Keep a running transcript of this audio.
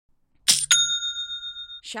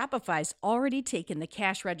Shopify's already taken the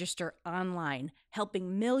cash register online,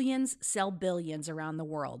 helping millions sell billions around the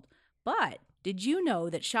world. But did you know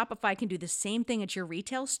that Shopify can do the same thing at your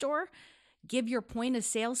retail store? Give your point of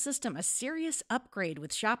sale system a serious upgrade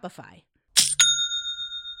with Shopify.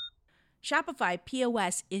 Shopify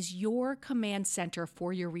POS is your command center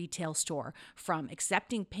for your retail store. From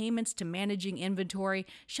accepting payments to managing inventory,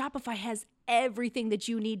 Shopify has everything that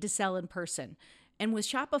you need to sell in person. And with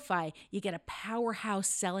Shopify, you get a powerhouse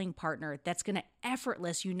selling partner that's going to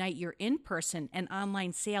effortlessly unite your in-person and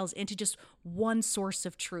online sales into just one source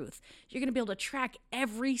of truth. You're going to be able to track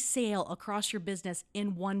every sale across your business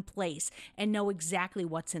in one place and know exactly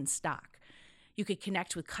what's in stock. You could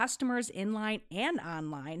connect with customers inline and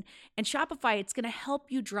online. And Shopify, it's going to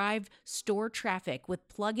help you drive store traffic with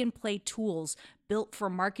plug-and-play tools built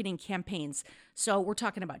for marketing campaigns. So we're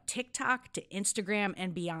talking about TikTok to Instagram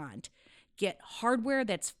and beyond. Get hardware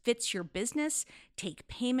that fits your business, take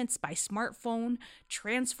payments by smartphone,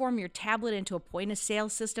 transform your tablet into a point-of-sale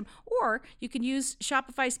system, or you can use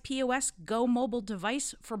Shopify's POS Go mobile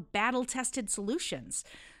device for battle-tested solutions.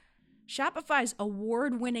 Shopify's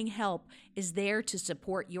award-winning help is there to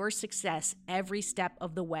support your success every step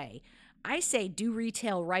of the way. I say do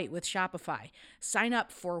retail right with Shopify. Sign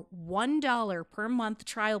up for $1 per month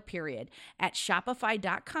trial period at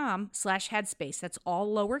shopify.com/headspace. That's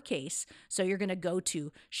all lowercase. So you're going to go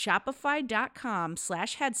to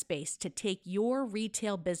shopify.com/headspace to take your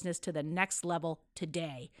retail business to the next level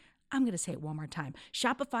today. I'm going to say it one more time.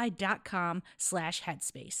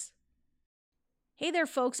 Shopify.com/headspace. Hey there,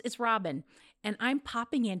 folks, it's Robin, and I'm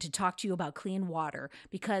popping in to talk to you about clean water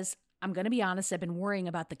because I'm going to be honest, I've been worrying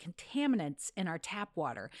about the contaminants in our tap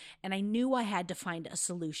water, and I knew I had to find a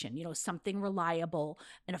solution, something reliable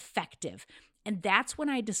and effective. And that's when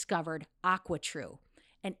I discovered AquaTrue,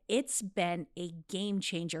 and it's been a game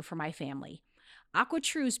changer for my family.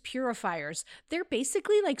 AquaTrue's purifiers, they're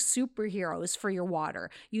basically like superheroes for your water,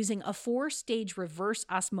 using a 4-stage reverse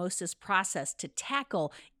osmosis process to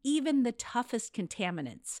tackle even the toughest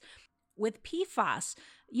contaminants. With PFAS,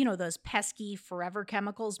 those pesky forever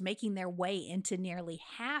chemicals making their way into nearly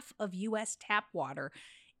half of U.S. tap water,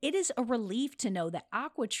 it is a relief to know that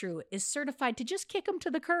AquaTrue is certified to just kick them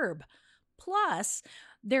to the curb. Plus,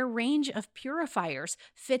 their range of purifiers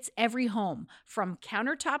fits every home, from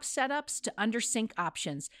countertop setups to under-sink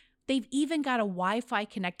options. They've even got a Wi-Fi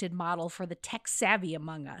connected model for the tech-savvy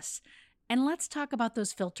among us. And let's talk about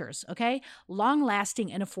those filters, okay?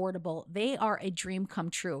 Long-lasting and affordable, they are a dream come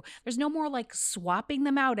true. There's no more like swapping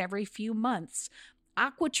them out every few months.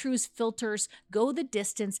 AquaTrue's filters go the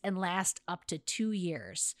distance and last up to 2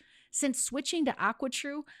 years. Since switching to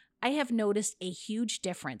AquaTrue, I have noticed a huge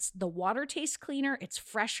difference. The water tastes cleaner, it's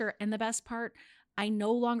fresher, and the best part, I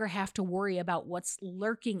no longer have to worry about what's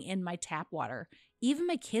lurking in my tap water. Even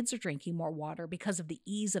my kids are drinking more water because of the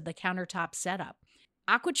ease of the countertop setup.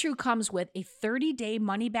 AquaTrue comes with a 30-day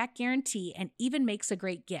money-back guarantee and even makes a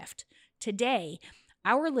great gift. Today,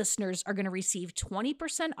 our listeners are going to receive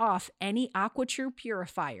 20% off any AquaTrue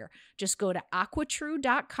purifier. Just go to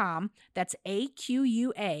aquatrue.com, that's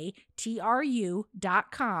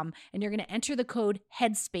AQUATRU.com, and you're going to enter the code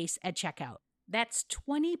HEADSPACE at checkout. That's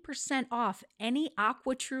 20% off any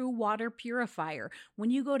AquaTrue water purifier when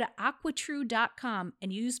you go to aquatrue.com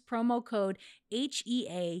and use promo code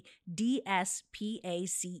HEADSPACE.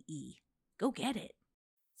 Go get it.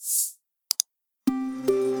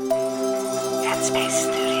 Headspace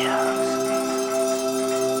Studios.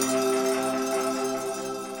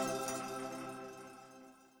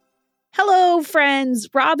 Hello, friends.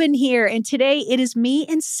 Robin here, and today it is me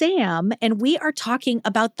and Sam, and we are talking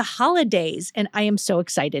about the holidays. And I am so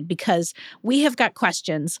excited because we have got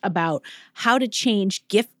questions about how to change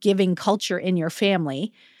gift-giving culture in your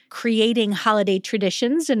family, creating holiday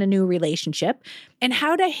traditions in a new relationship, and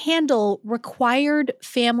how to handle required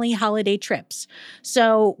family holiday trips.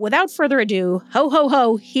 So without further ado, ho, ho,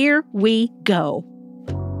 ho, here we go.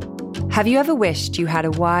 Have you ever wished you had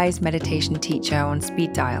a wise meditation teacher on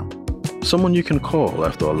speed dial? Someone you can call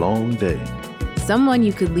after a long day. Someone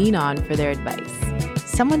you could lean on for their advice.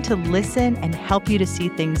 Someone to listen and help you to see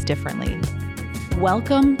things differently.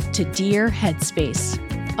 Welcome to Dear Headspace,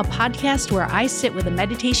 a podcast where I sit with a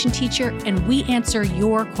meditation teacher and we answer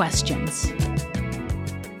your questions.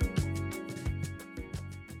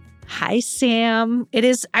 Hi, Sam. It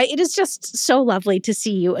is just so lovely to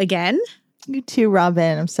see you again. You too,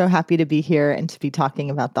 Robin. I'm so happy to be here and to be talking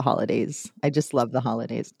about the holidays. I just love the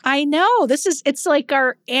holidays. I know. It's like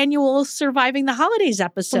our annual Surviving the Holidays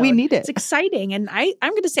episode. We need it. It's exciting. And I'm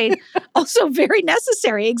going to say also very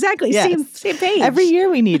necessary. Exactly. Yes. Same page. Every year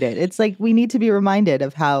we need it. It's like we need to be reminded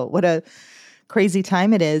of what a crazy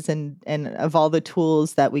time it is and of all the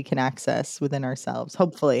tools that we can access within ourselves,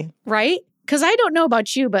 hopefully. Right? Because I don't know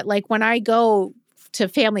about you, but like when I go to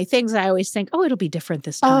family things, I always think, oh, it'll be different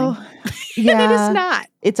this time. Oh, yeah. And it is not.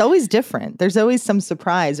 It's always different. There's always some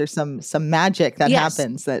surprise or some magic that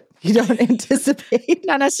happens that you don't anticipate.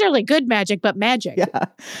 Not necessarily good magic, but magic. Yeah.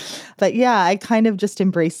 But yeah, I kind of just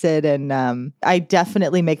embrace it. And I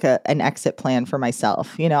definitely make an exit plan for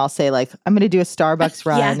myself. You know, I'll say like, I'm going to do a Starbucks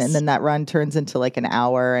run. Yes. And then that run turns into like an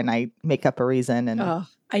hour and I make up a reason. And Oh,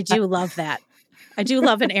 I do love that. I do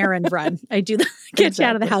love an errand run. I do get you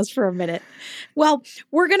out of the house for a minute. Well,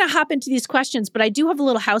 we're going to hop into these questions, but I do have a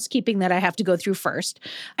little housekeeping that I have to go through first.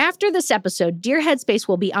 After this episode, Dear Headspace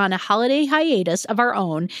will be on a holiday hiatus of our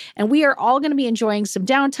own, and we are all going to be enjoying some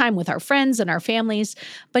downtime with our friends and our families.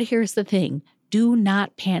 But here's the thing. Do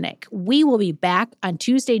not panic. We will be back on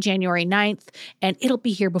Tuesday, January 9th, and it'll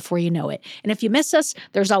be here before you know it. And if you miss us,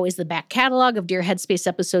 there's always the back catalog of Dear Headspace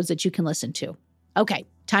episodes that you can listen to. Okay,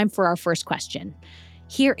 time for our first question.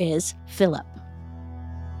 Here is Philip.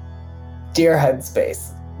 Dear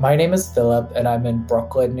Headspace, my name is Philip and I'm in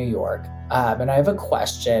Brooklyn, New York. And I have a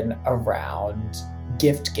question around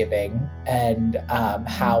gift giving and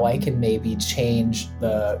how I can maybe change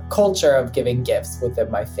the culture of giving gifts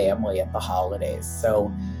within my family at the holidays.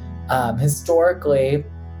 So historically,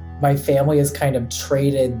 my family has kind of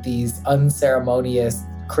traded these unceremonious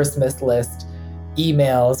Christmas list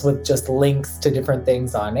emails with just links to different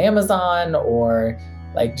things on Amazon or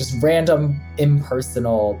like just random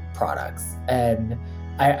impersonal products. And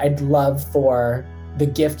I'd love for the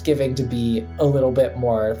gift giving to be a little bit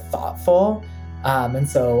more thoughtful. And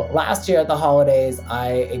so last year at the holidays,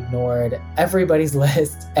 I ignored everybody's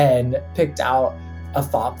list and picked out a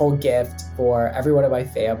thoughtful gift for everyone in my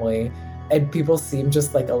family. And people seemed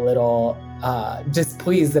just like a little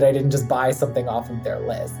displeased that I didn't just buy something off of their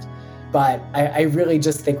list. But I really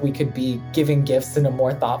just think we could be giving gifts in a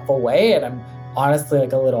more thoughtful way. And I'm honestly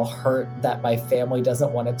like a little hurt that my family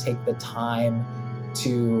doesn't want to take the time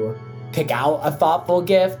to pick out a thoughtful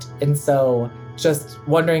gift. And so just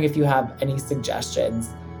wondering if you have any suggestions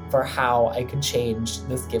for how I could change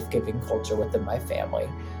this gift-giving culture within my family.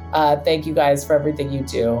 Thank you guys for everything you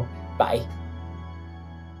do. Bye.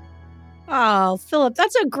 Oh, Philip,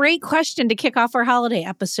 that's a great question to kick off our holiday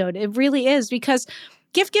episode. It really is, because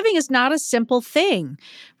gift giving is not a simple thing,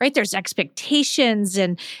 right? There's expectations,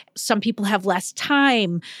 and some people have less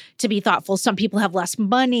time to be thoughtful. Some people have less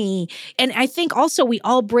money. And I think also we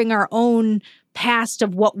all bring our own past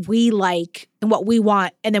of what we like and what we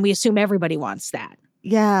want, and then we assume everybody wants that.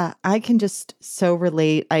 Yeah, I can just so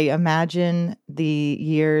relate. I imagine the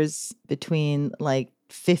years between like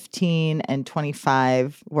 15 and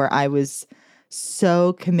 25 where I was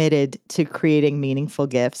so committed to creating meaningful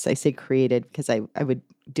gifts. I say created because I would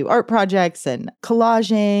do art projects and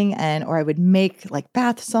collaging, or I would make like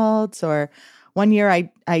bath salts, or one year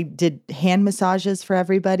I did hand massages for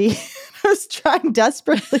everybody. I was trying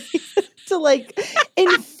desperately to like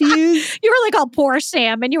infuse. You were like all poor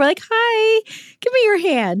Sam, and you were like, hi, give me your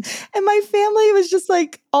hand. And my family was just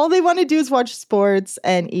like, all they want to do is watch sports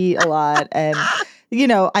and eat a lot. And, you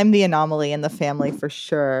know, I'm the anomaly in the family for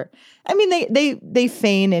sure. I mean, they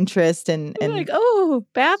feign interest and like, oh,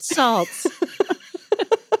 bath salts.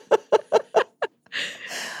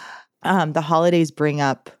 The holidays bring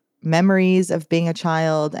up memories of being a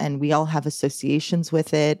child, and we all have associations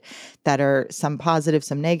with it that are some positive,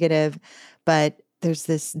 some negative. But there's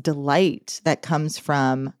this delight that comes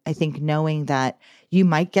from, I think, knowing that you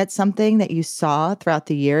might get something that you saw throughout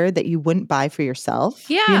the year that you wouldn't buy for yourself,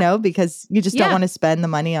 you know, because you just don't want to spend the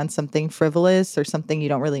money on something frivolous or something you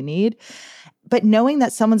don't really need. But knowing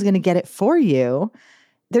that someone's going to get it for you,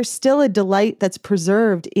 there's still a delight that's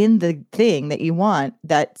preserved in the thing that you want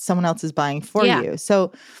that someone else is buying for you.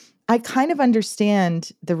 So I kind of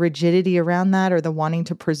understand the rigidity around that, or the wanting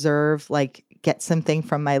to preserve, like, get something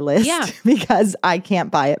from my list because I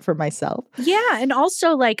can't buy it for myself. Yeah. And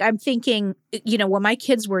also, like, I'm thinking, you know, when my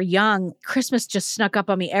kids were young, Christmas just snuck up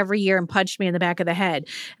on me every year and punched me in the back of the head.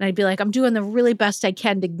 And I'd be like, I'm doing the really best I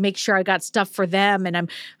can to make sure I got stuff for them. And I'm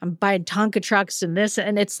buying Tonka trucks and this.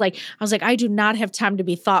 And it's like, I was like, I do not have time to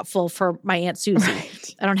be thoughtful for my Aunt Susie.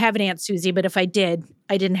 Right. I don't have an Aunt Susie, but if I did,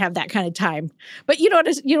 I didn't have that kind of time. But you know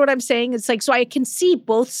what I'm saying? It's like, so I can see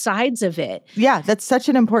both sides of it. Yeah, that's such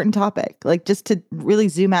an important topic. Like, just to really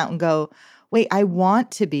zoom out and go, wait, I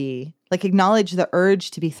want to be, like, acknowledge the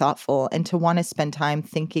urge to be thoughtful and to want to spend time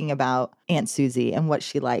thinking about Aunt Susie and what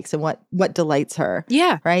she likes and what delights her.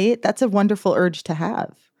 Yeah. Right? That's a wonderful urge to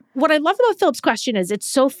have. What I love about Philip's question is it's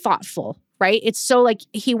so thoughtful. right? It's so like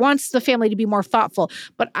he wants the family to be more thoughtful,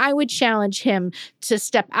 but I would challenge him to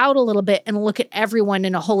step out a little bit and look at everyone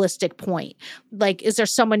in a holistic point. Like, is there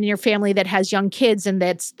someone in your family that has young kids and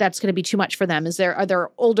that's going to be too much for them? Are there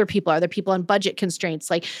older people? Are there people on budget constraints?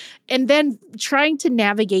 Like, and then trying to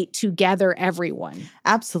navigate together everyone.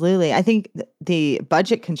 Absolutely. I think the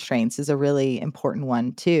budget constraints is a really important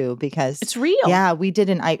one too, because it's real. Yeah, we did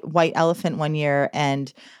an white elephant one year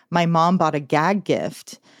and my mom bought a gag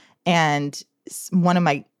gift and one of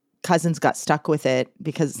my cousins got stuck with it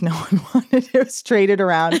because no one wanted it. It was traded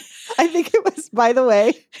around. I think it was, by the way,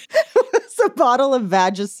 it was a bottle of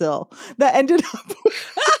Vagisil that ended up with,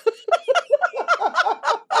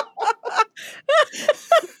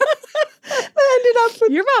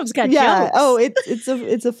 your mom's got jokes. Oh,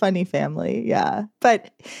 it's a funny family. Yeah.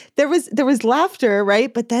 But there was laughter,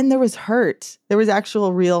 right? But then there was hurt. There was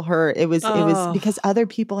actual real hurt. It was because other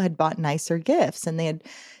people had bought nicer gifts and they had,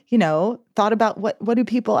 thought about what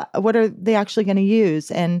are they actually going to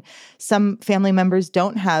use? And some family members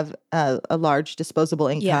don't have a large disposable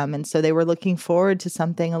income. And so they were looking forward to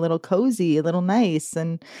something a little cozy, a little nice.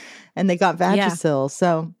 And they got Vagisil.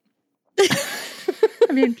 So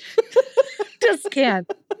I mean, just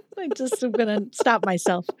can't. I'm going to stop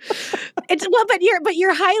myself. But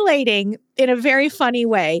you're highlighting in a very funny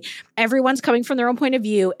way. Everyone's coming from their own point of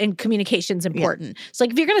view, and communication's important. Yeah. So,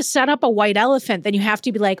 like, if you're going to set up a white elephant, then you have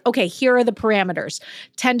to be like, okay, here are the parameters: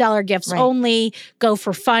 $10 gifts only, go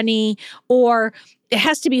for funny, or it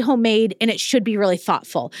has to be homemade and it should be really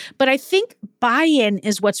thoughtful. But I think buy-in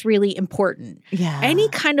is what's really important. Yeah. Any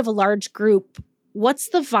kind of a large group. What's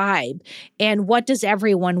the vibe and what does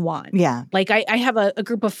everyone want? Yeah. Like I have a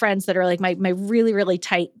group of friends that are like my really, really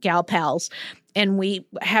tight gal pals, and we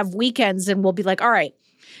have weekends and we'll be like, all right,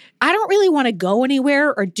 I don't really want to go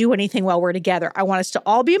anywhere or do anything while we're together. I want us to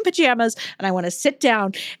all be in pajamas and I want to sit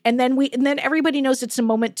down. And then everybody knows it's a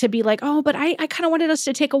moment to be like, oh, but I kind of wanted us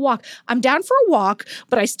to take a walk. I'm down for a walk,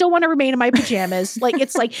 but I still want to remain in my pajamas. Like,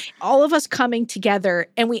 it's like all of us coming together,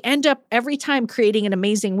 and we end up every time creating an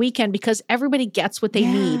amazing weekend because everybody gets what they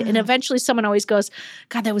need. And eventually someone always goes,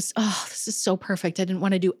 God, this is so perfect. I didn't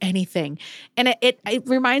want to do anything. And it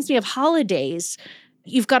reminds me of holidays.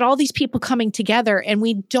 You've got all these people coming together and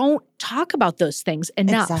we don't talk about those things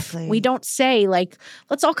enough. Exactly. We don't say, like,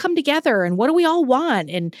 let's all come together and what do we all want?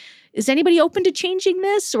 And is anybody open to changing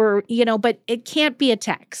this? Or, but it can't be a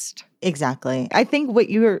text. Exactly. I think what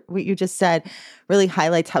you just said really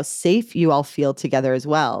highlights how safe you all feel together as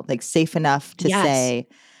well. Like, safe enough to say,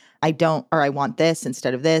 I don't, or I want this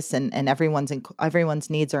instead of this, and everyone's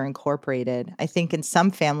needs are incorporated. I think in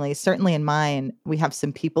some families, certainly in mine, we have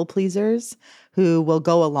some people pleasers who will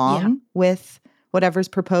go along with whatever's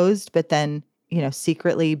proposed, but then,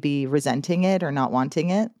 secretly be resenting it or not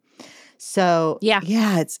wanting it. So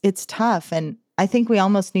it's tough. And I think we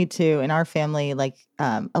almost need to, in our family,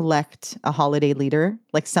 elect a holiday leader,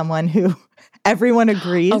 like someone who everyone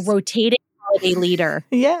agrees. A rotating holiday leader.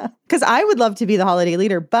 Yeah. Because I would love to be the holiday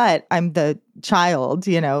leader, but I'm the child,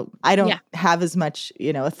 I don't have as much,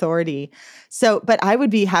 authority. So, but I would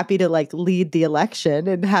be happy to lead the election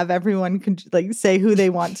and have everyone say who they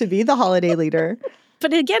want to be the holiday leader.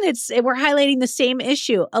 But again, we're highlighting the same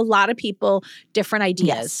issue. A lot of people, different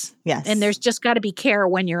ideas. Yes. And there's just got to be care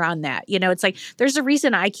when you're on that. It's like, there's a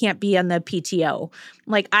reason I can't be on the PTO.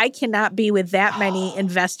 Like, I cannot be with that many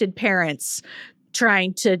invested parents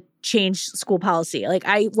trying to change school policy. Like,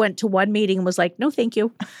 I went to one meeting and was like, no, thank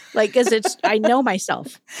you. Like, because I know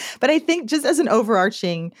myself. But I think just as an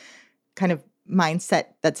overarching kind of mindset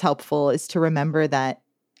that's helpful is to remember that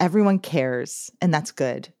everyone cares, and that's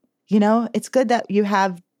good. It's good that you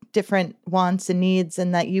have different wants and needs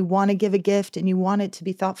and that you want to give a gift and you want it to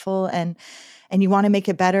be thoughtful and you want to make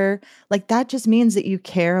it better. Like, that just means that you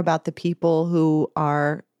care about the people who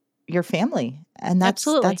are your family. And that's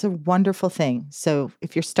a wonderful thing. So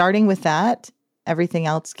if you're starting with that, everything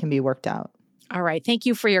else can be worked out. All right. Thank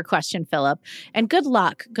you for your question, Philip. And good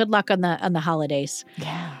luck. Good luck on the holidays.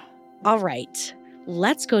 Yeah. All right.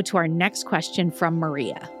 Let's go to our next question from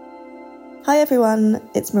Maria. Hi everyone,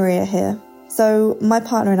 it's Maria here. So my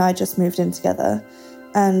partner and I just moved in together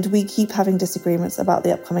and we keep having disagreements about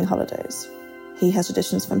the upcoming holidays. He has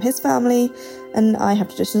traditions from his family and I have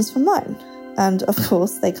traditions from mine. And of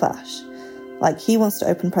course they clash. Like, he wants to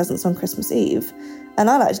open presents on Christmas Eve and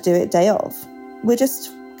I like to do it day of. We're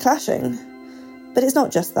just clashing. But it's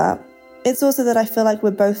not just that. It's also that I feel like we're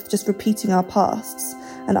both just repeating our pasts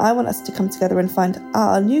and I want us to come together and find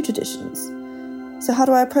our new traditions. So how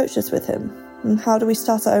do I approach this with him? And how do we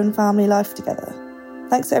start our own family life together?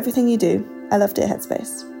 Thanks for everything you do. I love Dear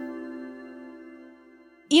Headspace.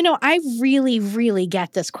 I really, really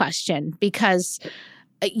get this question because,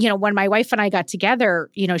 when my wife and I got together,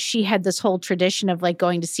 she had this whole tradition of like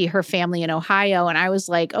going to see her family in Ohio. And I was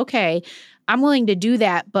like, okay, I'm willing to do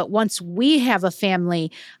that. But once we have a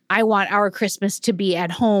family, I want our Christmas to be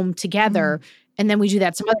at home together. And then we do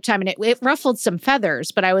that some other time. And it ruffled some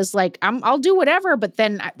feathers, but I was like, I'll do whatever. But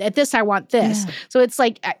then at this, I want this. Yeah. So it's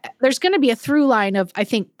like, there's going to be a through line of, I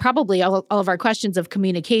think, probably all of our questions of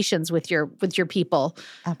communications with your people.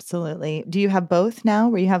 Absolutely. Do you have both now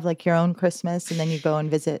where you have like your own Christmas and then you go and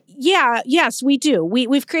visit? Yeah. Yes, we do.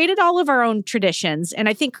 We've created all of our own traditions. And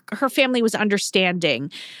I think her family was understanding.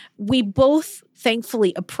 We both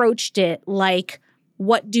thankfully approached it like,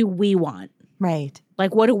 what do we want? Right.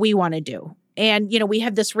 Like, what do we want to do? And, we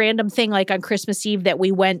had this random thing like on Christmas Eve that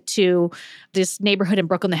we went to this neighborhood in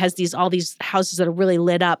Brooklyn that has all these houses that are really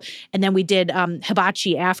lit up. And then we did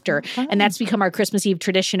hibachi after. Oh, and that's become our Christmas Eve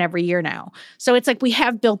tradition every year now. So it's like we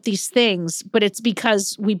have built these things, but it's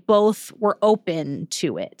because we both were open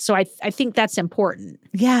to it. So I think that's important.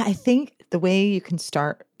 Yeah, I think the way you can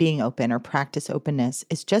start being open or practice openness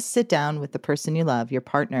is just sit down with the person you love, your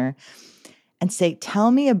partner, and say,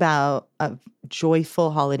 tell me about a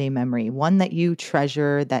joyful holiday memory, one that you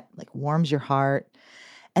treasure that like warms your heart,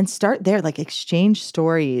 and start there, like exchange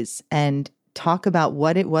stories and talk about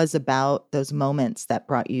what it was about those moments that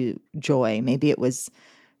brought you joy. Maybe it was,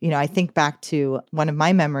 I think back to one of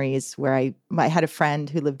my memories where I had a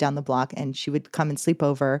friend who lived down the block and she would come and sleep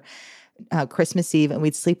over Christmas Eve, and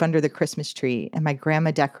we'd sleep under the Christmas tree. And my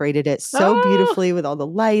grandma decorated it so beautifully with all the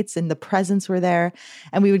lights, and the presents were there.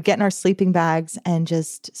 And we would get in our sleeping bags and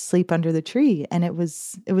just sleep under the tree. And it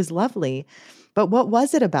was lovely. But what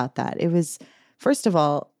was it about that? It was, first of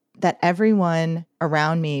all, that everyone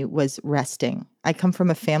around me was resting. I come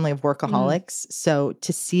from a family of workaholics. So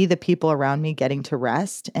to see the people around me getting to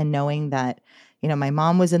rest and knowing that, my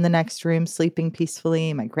mom was in the next room sleeping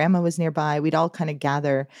peacefully. My grandma was nearby. We'd all kind of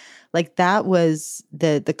gather. Like that was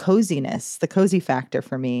the coziness, the cozy factor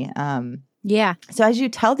for me. Yeah. So as you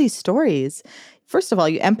tell these stories, first of all,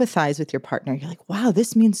 you empathize with your partner. You're like, wow,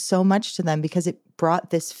 this means so much to them because it brought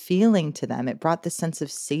this feeling to them. It brought this sense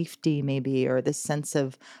of safety maybe, or this sense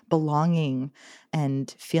of belonging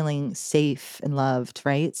and feeling safe and loved,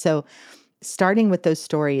 right? So starting with those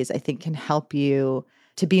stories, I think, can help you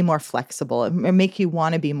to be more flexible, or make you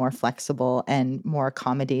want to be more flexible and more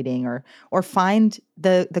accommodating, or find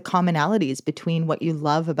the commonalities between what you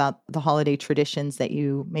love about the holiday traditions that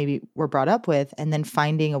you maybe were brought up with, and then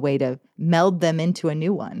finding a way to meld them into a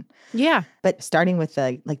new one. Yeah. But starting with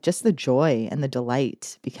just the joy and the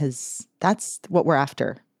delight, because that's what we're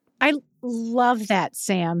after. I love that,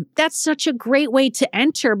 Sam. That's such a great way to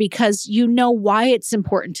enter because you know why it's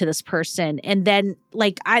important to this person. And then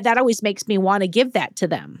that always makes me want to give that to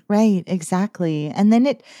them. Right, exactly. And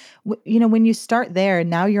then when you start there,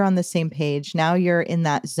 now you're on the same page. Now you're in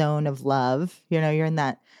that zone of love. You're in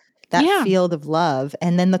that field of love.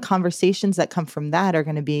 And then the conversations that come from that are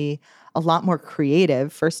going to be a lot more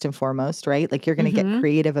creative, first and foremost, right? Like you're going to get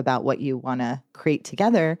creative about what you want to create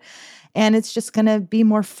together. And it's just going to be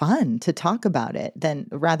more fun to talk about it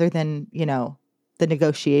rather than, the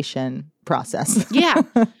negotiation process. Yeah.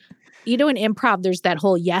 In improv, there's that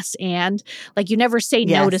whole yes and. Like you never say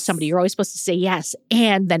no to somebody. You're always supposed to say yes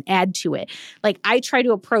and then add to it. Like I try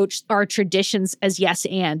to approach our traditions as yes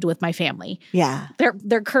and with my family. Yeah.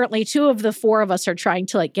 They're currently 2 of the 4 of us are trying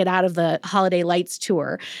to get out of the Holiday Lights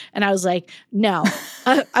tour. And I was like, no,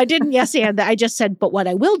 I didn't yes and that. I just said, but what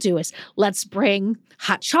I will do is let's bring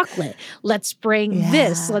hot chocolate. Let's bring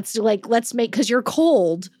this. Let's make, because you're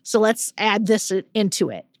cold. So let's add this into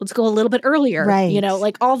it. Let's go a little bit earlier.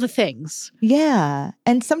 Right. All the things. Yeah.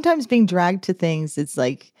 And sometimes being dragged to things, it's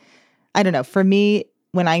like, I don't know. For me,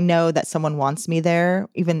 when I know that someone wants me there,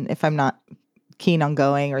 even if I'm not keen on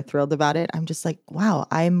going or thrilled about it, I'm just like, wow,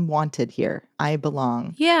 I'm wanted here. I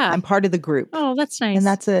belong. Yeah. I'm part of the group. Oh, that's nice. And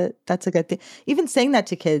that's a good thing. Even saying that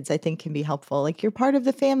to kids, I think, can be helpful. Like, you're part of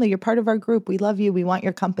the family. You're part of our group. We love you. We want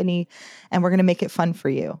your company. And we're going to make it fun for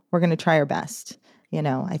you. We're going to try our best.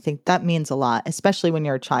 I think that means a lot, especially when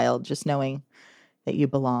you're a child, just knowing that you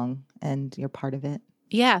belong and you're part of it.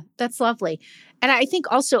 Yeah, that's lovely. And I think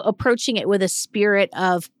also approaching it with a spirit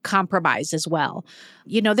of compromise as well.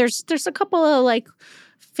 There's a couple of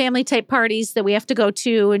family type parties that we have to go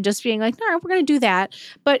to and just being like, no, we're going to do that.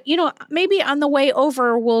 But, maybe on the way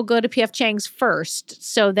over, we'll go to P.F. Chang's first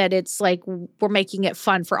so that it's we're making it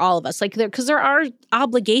fun for all of us. Because there are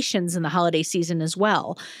obligations in the holiday season as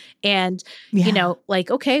well. And,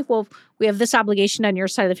 okay, well, we have this obligation on your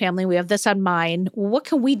side of the family. We have this on mine. What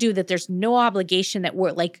can we do that there's no obligation, that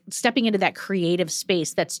we're like stepping into that creative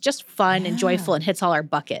space that's just fun and joyful and hits all our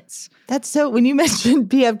buckets? That's so, when you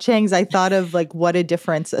mentioned P.F. Chang's, I thought of like what a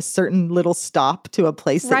difference a certain little stop to a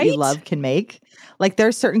place that you love can make. Like there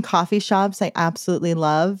are certain coffee shops I absolutely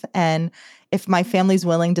love. And if my family's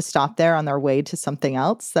willing to stop there on their way to something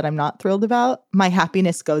else that I'm not thrilled about, my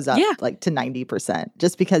happiness goes up like to 90%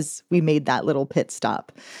 just because we made that little pit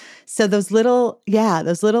stop. So those little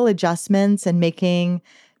adjustments and making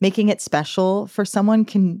it special for someone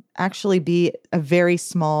can actually be a very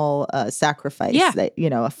small sacrifice. That, a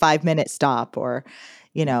 5-minute stop or,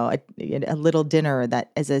 a little dinner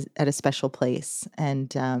that is at a special place.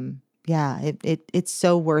 And it's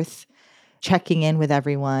so worth checking in with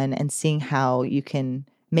everyone and seeing how you can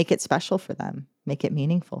make it special for them, make it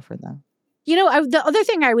meaningful for them. The other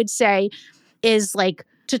thing I would say is like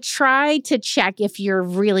to try to check if you're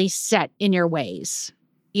really set in your ways,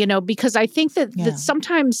 because I think that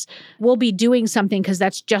sometimes we'll be doing something because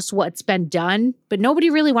that's just what's been done, but nobody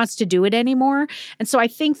really wants to do it anymore. And so I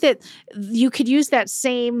think that you could use that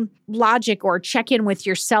same logic or check in with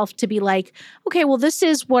yourself to be like, okay, well, this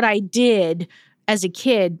is what I did as a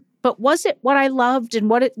kid. But was it what I loved and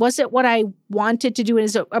was it what I wanted to do?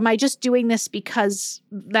 Am I just doing this because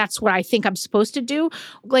that's what I think I'm supposed to do?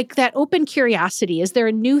 Like that open curiosity. Is there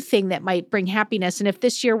a new thing that might bring happiness? And if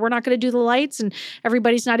this year we're not going to do the lights and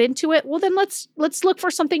everybody's not into it, well, then let's look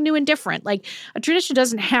for something new and different. Like a tradition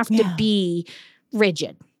doesn't have to be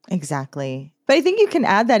rigid. Exactly. But I think you can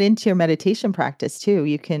add that into your meditation practice too.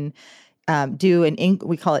 You can do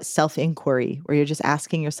we call it self-inquiry, where you're just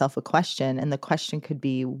asking yourself a question. And the question could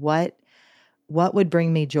be, what would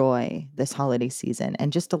bring me joy this holiday season?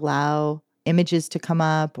 And just allow images to come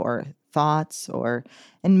up or thoughts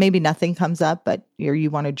and maybe nothing comes up, but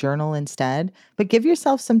you want to journal instead. But give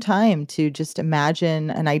yourself some time to just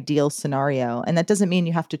imagine an ideal scenario. And that doesn't mean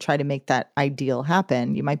you have to try to make that ideal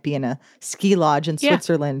happen. You might be in a ski lodge in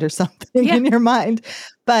Switzerland or something in your mind,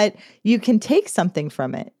 but you can take something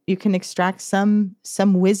from it. You can extract some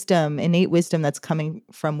wisdom, innate wisdom that's coming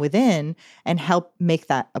from within, and help make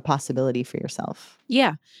that a possibility for yourself.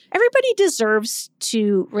 Yeah. Everybody deserves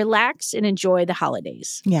to relax and enjoy the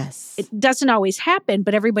holidays. Yes. It doesn't always happen,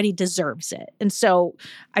 but everybody deserves it. And so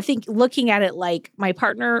I think looking at it like my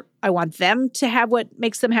partner, I want them to have what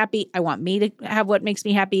makes them happy. I want me to have what makes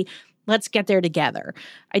me happy. Let's get there together.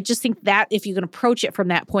 I just think that if you can approach it from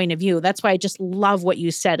that point of view, that's why I just love what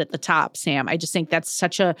you said at the top, Sam. I just think that's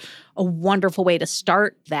such a wonderful way to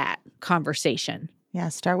start that conversation. Yeah,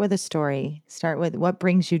 start with a story. Start with what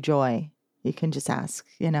brings you joy. You can just ask,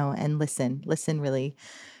 and listen really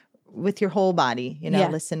with your whole body,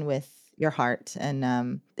 listen with your heart.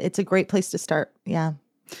 And it's a great place to start. Yeah.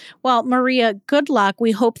 Well, Maria, good luck.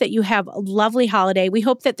 We hope that you have a lovely holiday. We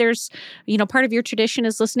hope that there's, part of your tradition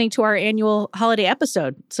is listening to our annual holiday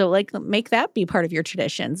episode. So make that be part of your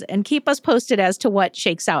traditions and keep us posted as to what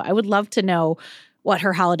shakes out. I would love to know what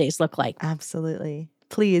her holidays look like. Absolutely.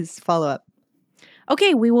 Please follow up.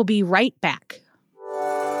 Okay, we will be right back.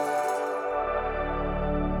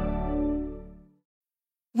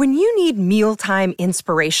 When you need mealtime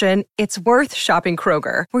inspiration, it's worth shopping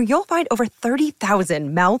Kroger, where you'll find over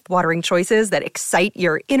 30,000 mouth-watering choices that excite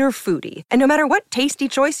your inner foodie. And no matter what tasty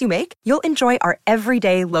choice you make, you'll enjoy our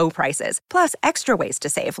everyday low prices, plus extra ways to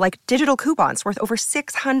save, like digital coupons worth over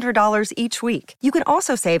 $600 each week. You can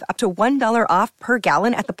also save up to $1 off per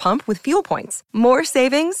gallon at the pump with fuel points. More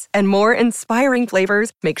savings and more inspiring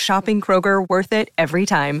flavors make shopping Kroger worth it every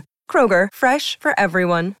time. Kroger, fresh for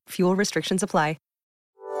everyone. Fuel restrictions apply.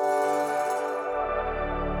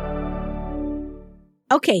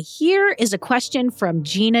 Okay, here is a question from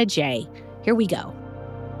Gina J. Here we go.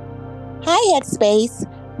 Hi, Headspace.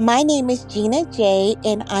 My name is Gina J,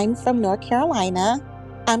 and I'm from North Carolina.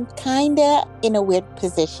 I'm kind of in a weird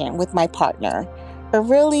position with my partner, but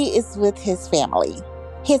really it's with his family.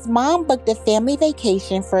 His mom booked a family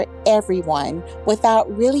vacation for everyone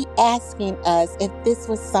without really asking us if this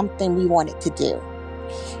was something we wanted to do.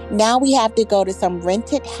 Now we have to go to some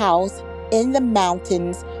rented house in the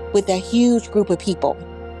mountains with a huge group of people.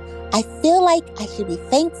 I feel like I should be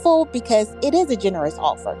thankful because it is a generous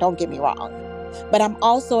offer, don't get me wrong. But I'm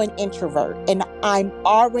also an introvert and I'm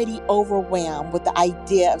already overwhelmed with the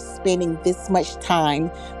idea of spending this much time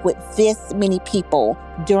with this many people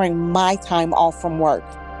during my time off from work.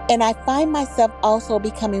 And I find myself also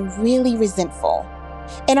becoming really resentful.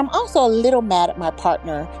 And I'm also a little mad at my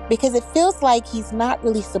partner because it feels like he's not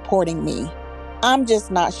really supporting me. I'm just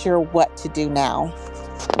not sure what to do now.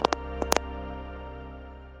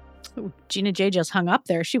 Ooh, Gina J just hung up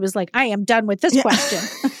there. She was like, I am done with this question.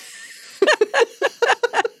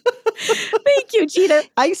 you, Gina.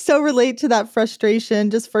 I so relate to that frustration.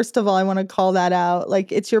 Just first of all, I want to call that out.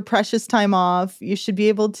 Like, it's your precious time off. You should be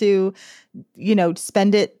able to,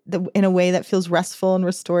 spend it in a way that feels restful and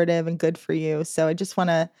restorative and good for you. So I just want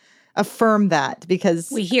to affirm that because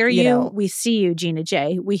we hear you. We see you, Gina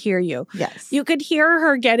J. We hear you. Yes. You could hear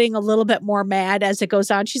her getting a little bit more mad as it goes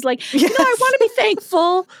on. She's like, I want to be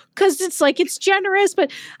thankful because it's like, it's generous, but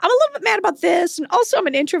I'm a little bit mad about this. And also I'm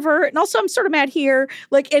an introvert. And also I'm sort of mad here.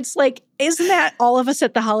 Like, it's like, isn't that all of us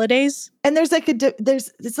at the holidays? And there's like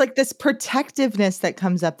it's like this protectiveness that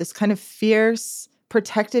comes up, this kind of fierce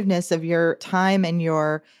protectiveness of your time and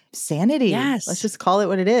your sanity. Yes. Let's just call it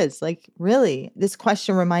what it is. Like, really, this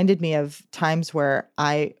question reminded me of times where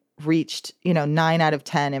I reached, 9 out of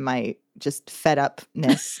 10 in my just fed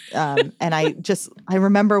upness. And I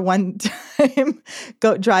remember one time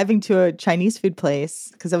driving to a Chinese food place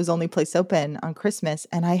because I was the only place open on Christmas.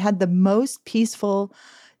 And I had the most peaceful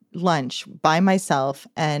lunch by myself.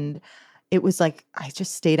 And it was like, I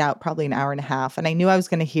just stayed out probably an hour and a half. And I knew I was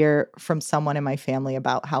going to hear from someone in my family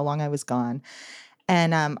about how long I was gone.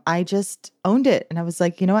 And I just owned it. And I was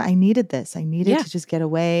like, you know what? I needed this. I needed to just get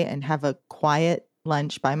away and have a quiet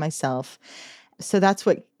lunch by myself. So that's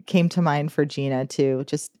what came to mind for Gina too.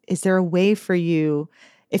 Just, is there a way for you,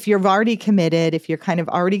 if you're already committed, if you're kind of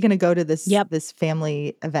already going to go to this this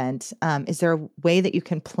family event, is there a way that you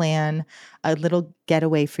can plan a little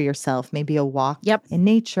getaway for yourself? Maybe a walk in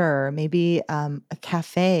nature, maybe a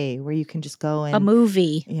cafe where you can just go and a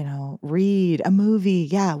movie, read a movie.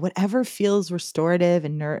 Yeah, whatever feels restorative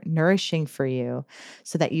and nourishing for you,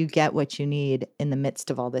 so that you get what you need in the midst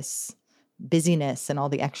of all this busyness and all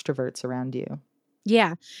the extroverts around you.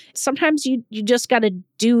 Yeah. Sometimes you just got to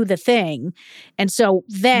do the thing. And so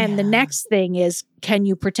then the next thing is, can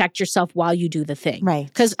you protect yourself while you do the thing? Right.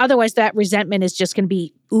 Because otherwise that resentment is just going to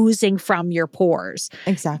be oozing from your pores.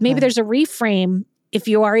 Exactly. Maybe there's a reframe if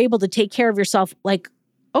you are able to take care of yourself. Like,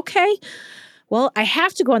 okay, well, I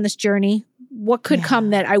have to go on this journey. What could come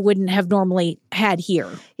that I wouldn't have normally had here?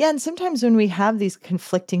 Yeah. And sometimes when we have these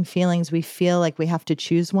conflicting feelings, we feel like we have to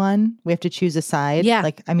choose one. We have to choose a side. Yeah.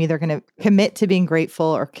 Like, I'm either going to commit to being grateful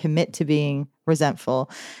or commit to being resentful.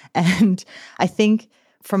 And I think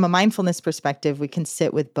from a mindfulness perspective, we can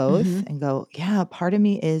sit with both and go, yeah, part of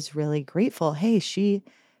me is really grateful. Hey, she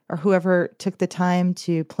or whoever took the time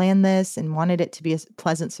to plan this and wanted it to be a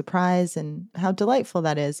pleasant surprise, and how delightful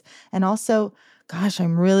that is. And also, gosh,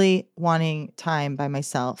 I'm really wanting time by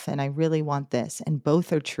myself and I really want this. And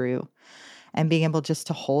both are true. And being able just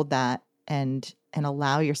to hold that and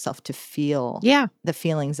allow yourself to feel the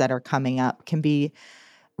feelings that are coming up can be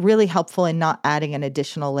really helpful in not adding an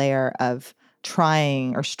additional layer of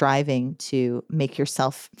trying or striving to make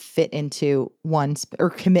yourself fit into one or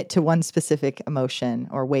commit to one specific emotion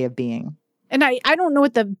or way of being. And I don't know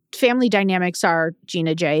what the family dynamics are,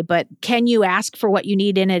 Gina J, but can you ask for what you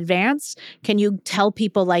need in advance? Can you tell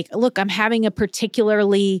people like, look, I'm having a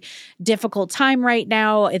particularly difficult time right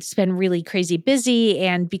now. It's been really crazy busy.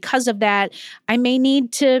 And because of that, I may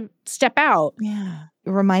need to step out. Yeah.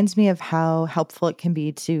 It reminds me of how helpful it can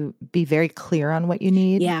be to be very clear on what you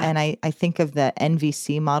need. Yeah. And I think of the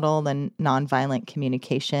NVC model, the nonviolent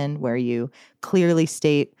communication, where you clearly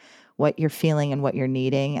state what you're feeling and what you're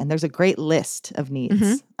needing. And there's a great list of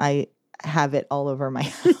needs. I have it all over my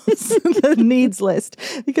house, the needs list,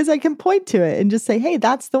 because I can point to it and just say, hey,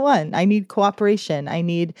 that's the one. I need cooperation. I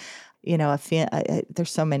need, there's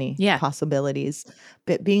so many possibilities.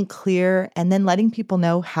 But being clear and then letting people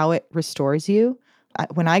know how it restores you.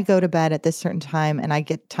 When I go to bed at this certain time and I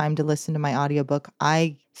get time to listen to my audiobook,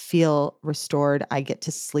 I feel restored. I get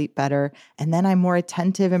to sleep better. And then I'm more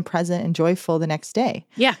attentive and present and joyful the next day.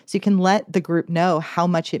 Yeah. So you can let the group know how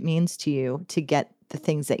much it means to you to get the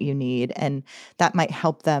things that you need. And that might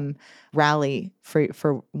help them rally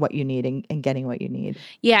for what you need and getting what you need.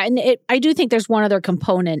 Yeah. And I do think there's one other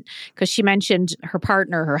component, because she mentioned her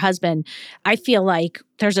partner, her husband. I feel like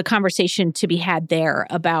there's a conversation to be had there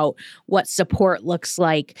about what support looks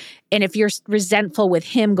like. And if you're resentful with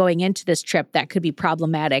him going into this trip, that could be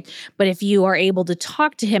problematic. But if you are able to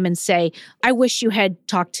talk to him and say, I wish you had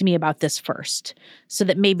talked to me about this first, so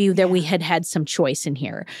that maybe we had some choice in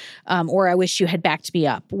here. Or I wish you had backed me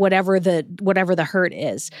up, whatever the hurt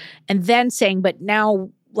is. And then saying, but now,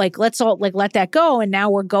 like, let's all let that go. And now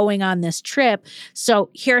we're going on this trip. So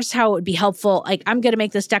here's how it would be helpful. Like, I'm going to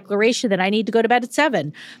make this declaration that I need to go to bed at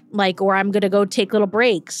 7, or I'm going to go take little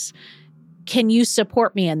breaks. Can you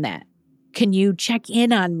support me in that? Can you check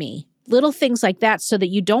in on me? Little things like that, so that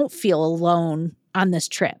you don't feel alone on this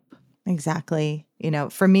trip. Exactly.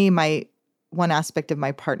 For me, one aspect of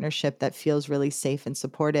my partnership that feels really safe and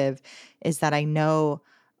supportive is that I know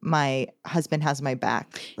my husband has my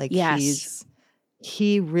back. Like Yes.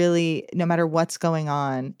 he really, no matter what's going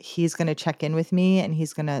on, he's going to check in with me and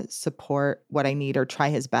he's going to support what I need or try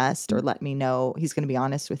his best or let me know. He's going to be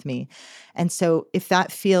honest with me. And so if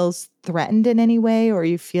that feels threatened in any way, or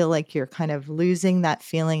you feel like you're kind of losing that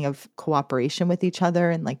feeling of cooperation with each other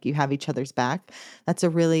and like you have each other's back, that's a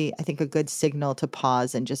really, I think, a good signal to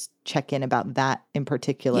pause and just check in about that in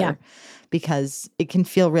particular. Yeah. Because it can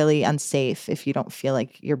feel really unsafe if you don't feel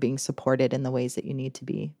like you're being supported in the ways that you need to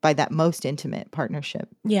be by that most intimate partnership.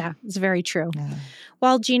 Yeah, it's very true. Yeah.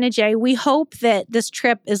 Well, Gina J, we hope that this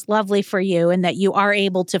trip is lovely for you and that you are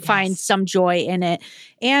able to find some joy in it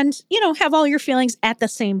and, have all your feelings at the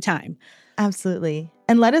same time. Absolutely.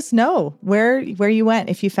 And let us know where you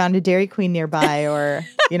went, if you found a Dairy Queen nearby or,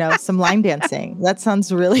 some line dancing. That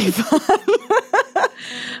sounds really fun.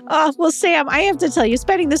 Well, Sam, I have to tell you,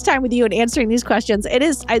 spending this time with you and answering these questions,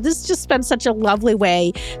 this just been such a lovely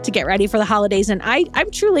way to get ready for the holidays. And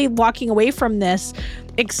I'm truly walking away from this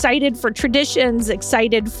excited for traditions,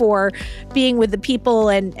 excited for being with the people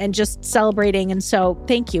and just celebrating. And so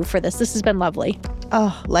thank you for this. This has been lovely.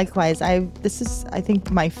 Oh, likewise. This is, I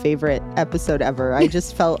think, my favorite episode ever. I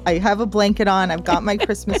just felt I have a blanket on. I've got my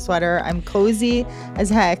Christmas sweater. I'm cozy as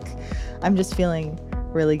heck. I'm just feeling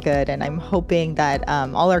really good. And I'm hoping that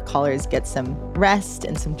all our callers get some rest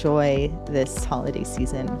and some joy this holiday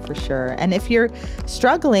season for sure. And if you're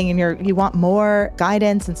struggling and you want more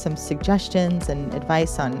guidance and some suggestions and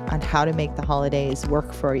advice on how to make the holidays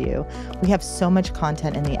work for you, we have so much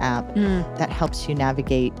content in the app that helps you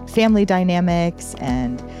navigate family dynamics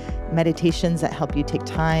and meditations that help you take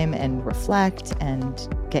time and reflect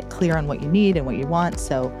and get clear on what you need and what you want.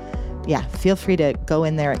 So yeah, feel free to go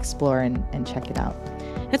in there, explore, and check it out.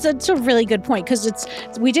 It's a really good point because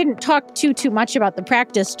we didn't talk too much about the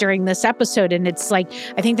practice during this episode. And it's like,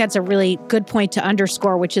 I think that's a really good point to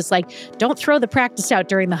underscore, which is like, don't throw the practice out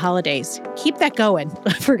during the holidays. Keep that going,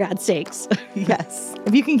 for God's sakes. Yes.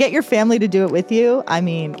 If you can get your family to do it with you, I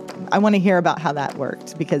want to hear about how that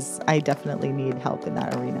worked because I definitely need help in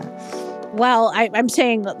that arena. Well, I'm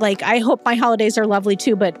saying, like, I hope my holidays are lovely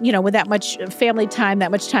too, but, with that much family time, that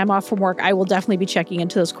much time off from work, I will definitely be checking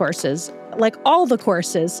into those courses, like all the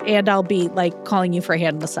courses, and I'll be, like, calling you for a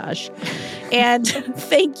hand massage. And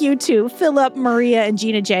thank you to Philip, Maria, and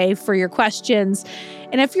Gina J for your questions.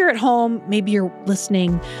 And if you're at home, maybe you're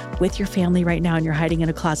listening with your family right now and you're hiding in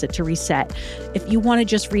a closet to reset. If you want to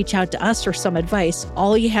just reach out to us for some advice,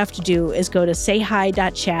 all you have to do is go to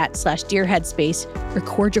sayhi.chat/dearheadspace.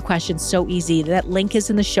 Record your questions, so easy. That link is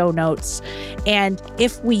in the show notes. And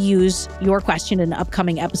if we use your question in an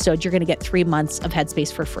upcoming episode, you're going to get 3 months of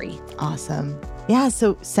Headspace for free. Awesome. Yeah,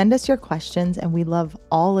 so send us your questions, and we love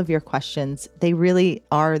all of your questions. They really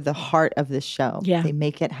are the heart of this show. Yeah. They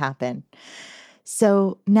make it happen.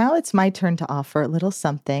 So now it's my turn to offer a little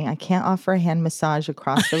something. I can't offer a hand massage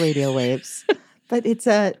across the radio waves, but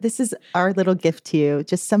this is our little gift to you.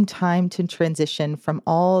 Just some time to transition from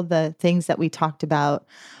all the things that we talked about,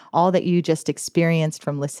 all that you just experienced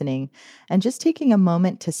from listening, and just taking a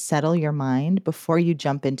moment to settle your mind before you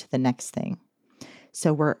jump into the next thing.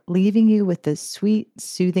 So we're leaving you with the sweet,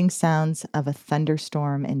 soothing sounds of a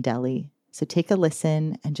thunderstorm in Delhi. So take a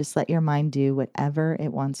listen and just let your mind do whatever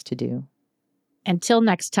it wants to do. Until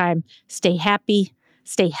next time, stay happy,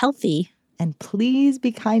 stay healthy, and please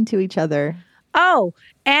be kind to each other. Oh,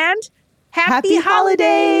 and happy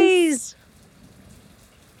holidays!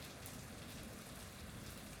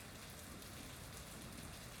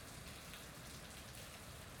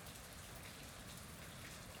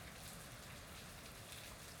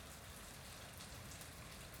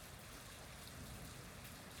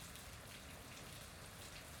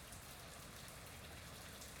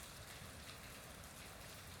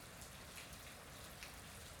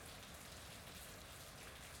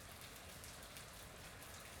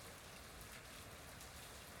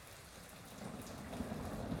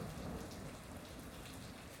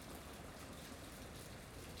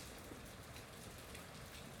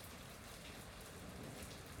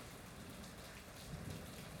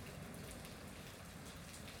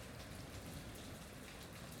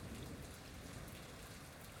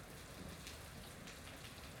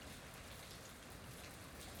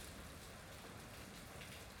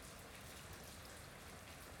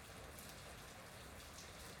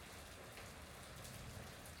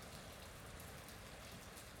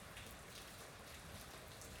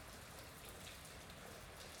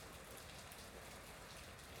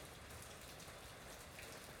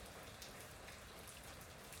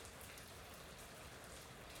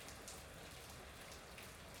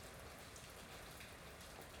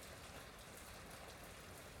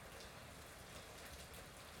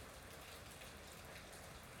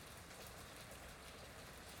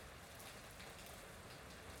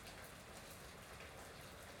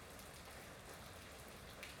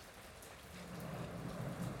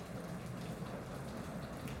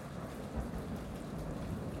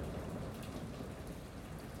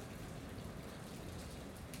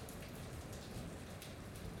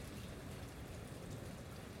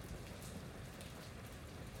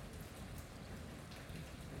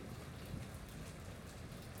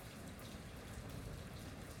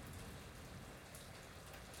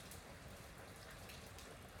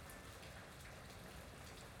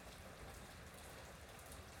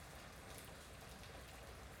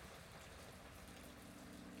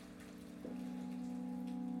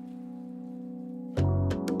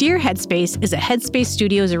 Dear Headspace is a Headspace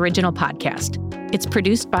Studios original podcast. It's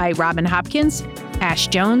produced by Robin Hopkins, Ash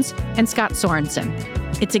Jones, and Scott Sorensen.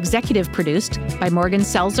 It's executive produced by Morgan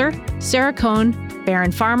Selzer, Sarah Cohn,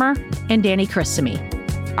 Baron Farmer, and Danny Chrissamy.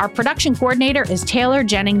 Our production coordinator is Taylor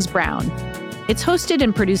Jennings Brown. It's hosted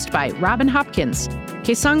and produced by Robin Hopkins,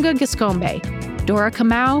 Kesanga Giscombe, Dora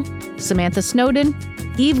Kamau, Samantha Snowden,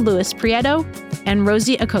 Eve Lewis Prieto, and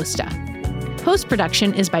Rosie Acosta.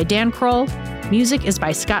 Post-production is by Dan Kroll. Music is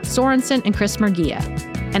by Scott Sorensen and Chris Murguia.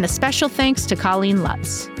 And a special thanks to Colleen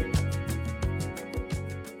Lutz.